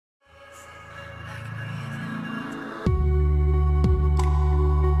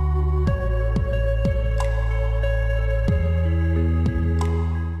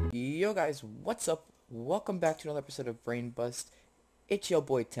Yo guys, what's up? Welcome back to another episode of BrainBust. It's your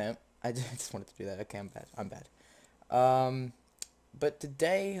boy Temp. I just wanted to do that. Okay, I'm bad. But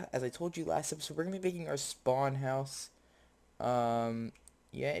today, as I told you last episode, we're gonna be making our spawn house. Yeah,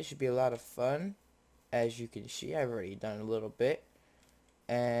 it should be a lot of fun. As you can see, I've already done a little bit,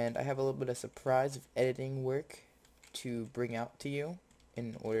 and I have a little bit of surprise of editing work to bring out to you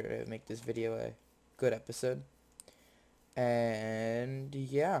in order to make this video a good episode. And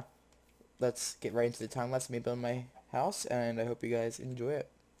yeah, let's get right into the time lapse of me building my house, and I hope you guys enjoy it.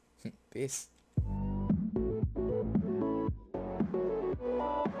 Peace.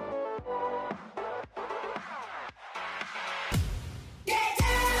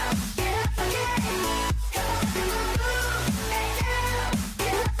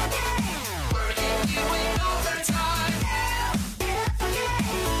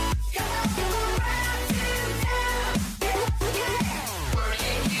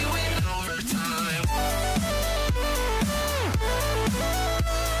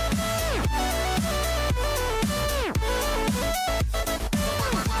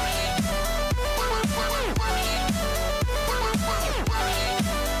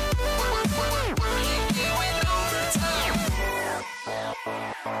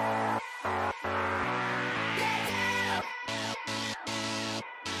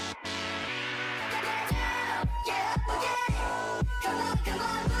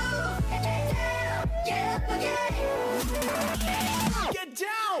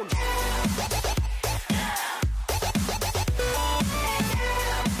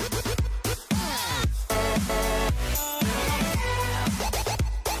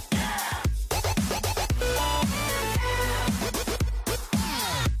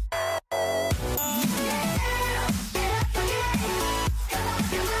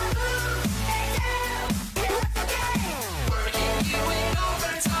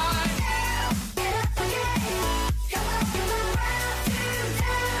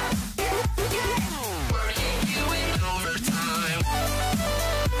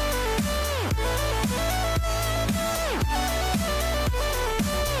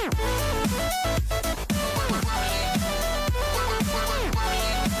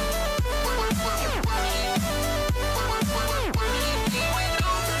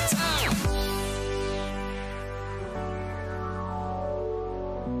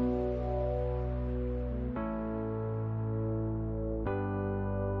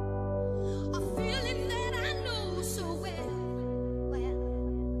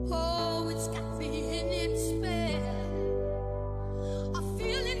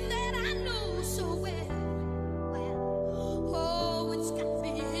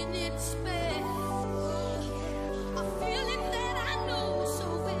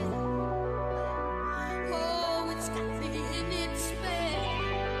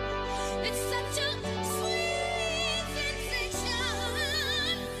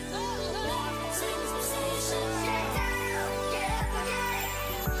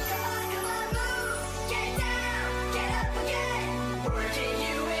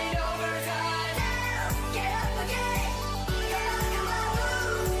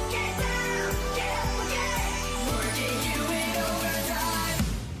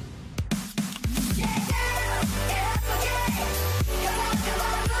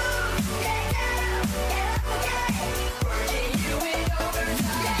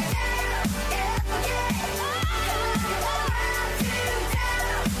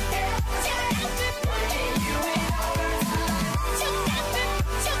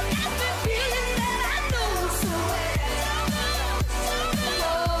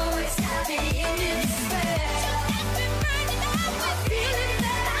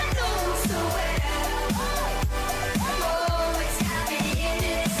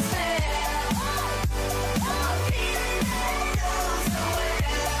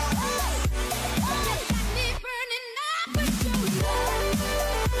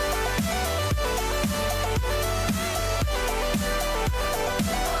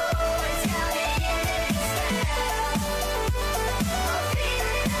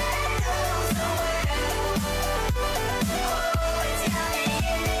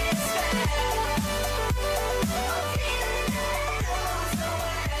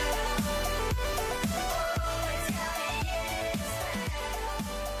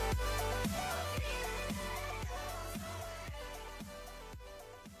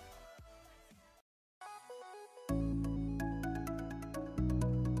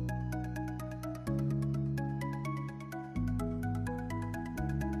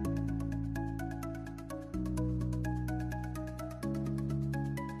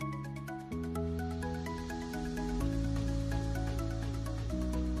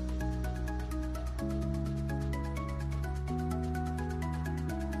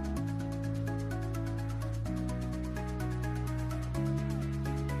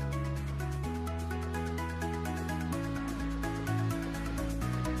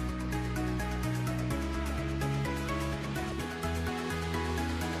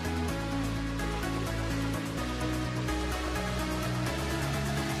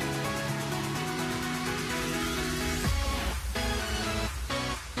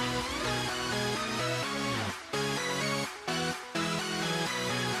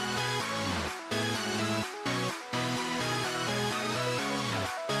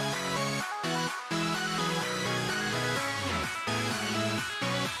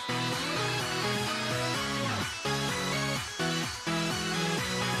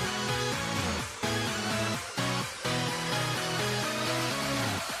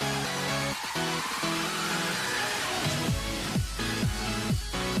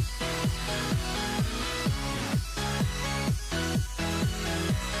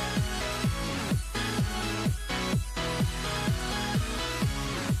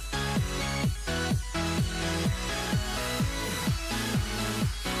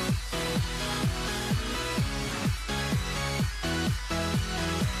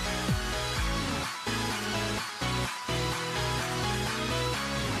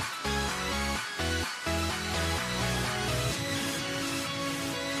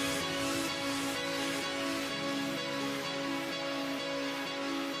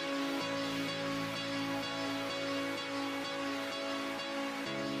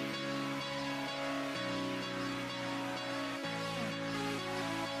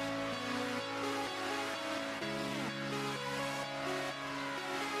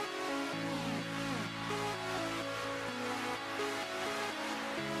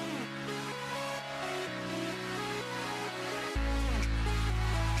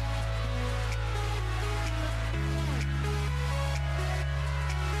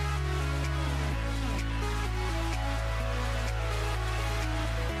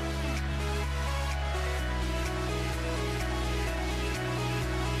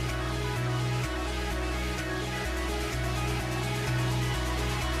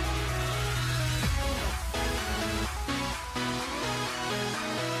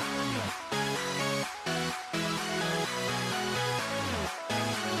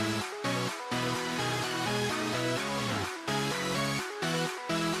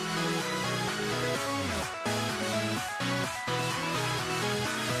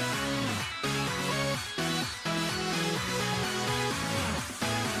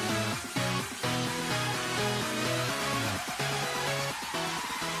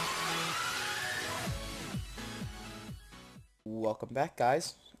 welcome back,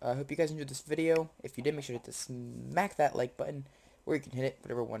 guys. I hope you guys enjoyed this video. If you did, make sure to smack that like button, or you can hit it,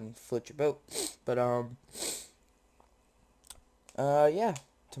 whatever one floats your boat. But, yeah,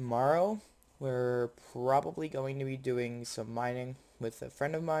 tomorrow we're probably going to be doing some mining with a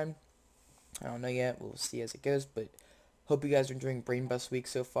friend of mine. I don't know yet. We'll see as it goes, but hope you guys are enjoying BrainBust week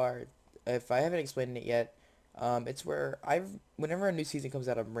so far. If I haven't explained it yet, it's where whenever a new season comes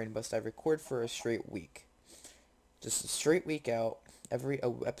out of BrainBust, I record for a straight week. Just a straight week out, every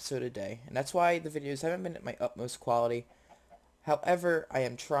episode a day. And that's why the videos haven't been at my utmost quality. However, I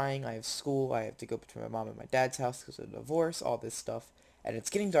am trying. I have school. I have to go between my mom and my dad's house because of the divorce, all this stuff. And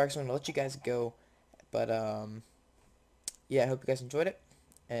it's getting dark, so I'm going to let you guys go. But, yeah, I hope you guys enjoyed it.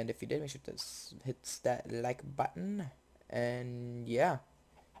 And if you did, make sure to hit that like button. And, yeah,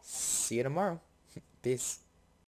 see you tomorrow. Peace.